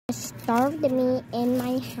Starved me in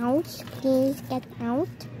my house. Please get out.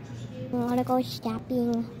 I wanna go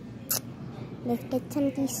shopping. Let's get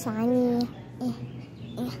something sunny.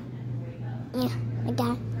 I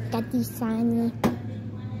got these sunny.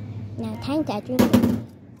 Now time to drink it.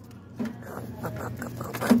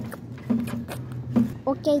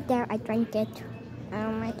 Okay, there, I drank it.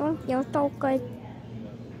 I don't feel so good.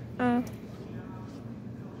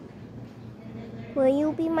 Will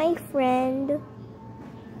you be my friend?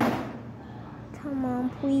 Come on,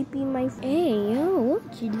 please be my friend. Hey, yo,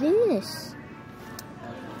 what's this?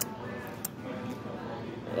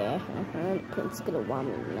 Yeah, the prince gonna want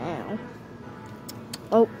me now.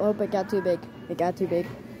 Oh, it got too big. It got too big.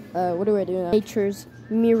 What do I do now? Nature's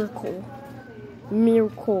miracle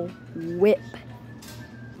whip.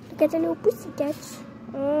 Look at the little pussycats.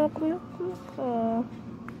 Oh, come on.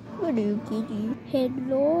 Hello, kitty.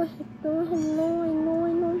 Hello. I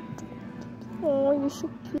know. Oh, you're so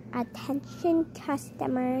cute. Attention,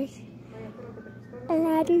 customers.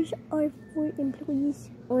 Ladders are for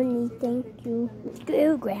employees only. Thank you.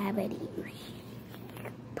 Screw gravity.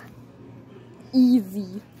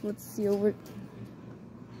 Easy. Let's see over.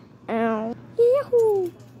 Ow.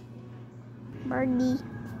 Yahoo! Birdie.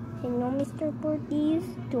 Hello, Mr. Birdie.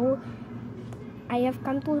 I have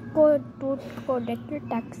come to collect your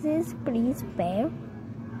taxes. Please pay.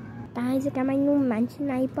 Guys, I got my new mansion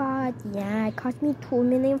I bought. Yeah, it cost me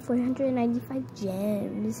 2,495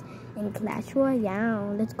 gems in Clash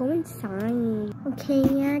Royale. Let's go inside. Okay,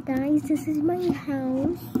 yeah, guys, this is my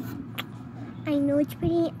house. I know it's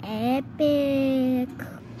pretty epic.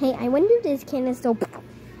 Hey, I wonder if this can is still.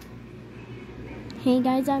 Hey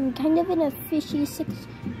guys, I'm kind of in a fishy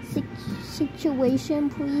situation.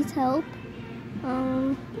 Please help.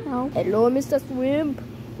 Help. Hello, Mr. Swimp.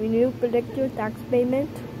 We need to collect your tax payment.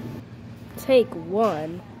 Take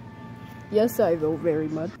one. Yes, I will very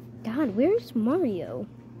much. God, where's Mario?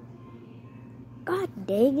 God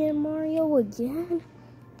dang it, Mario again.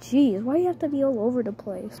 Jeez, why do you have to be all over the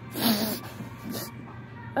place?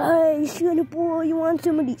 Hey, Sugar Boy, you want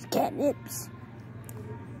some of these catnips?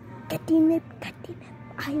 Catnip.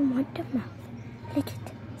 I want the mouth. Lick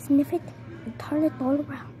it, sniff it, and turn it all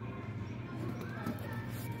around.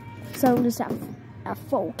 So this is a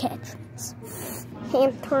full catch.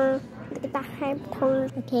 Hamster. Look at the hamster.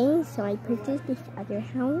 Okay, so I purchased this other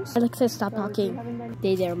house. Alexa, stop talking.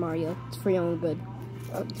 Stay there, Mario. It's for your own good.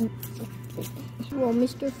 Well,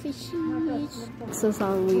 Mr. Fishy. This is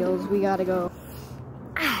on wheels. We gotta go.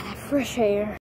 Ah, that fresh air.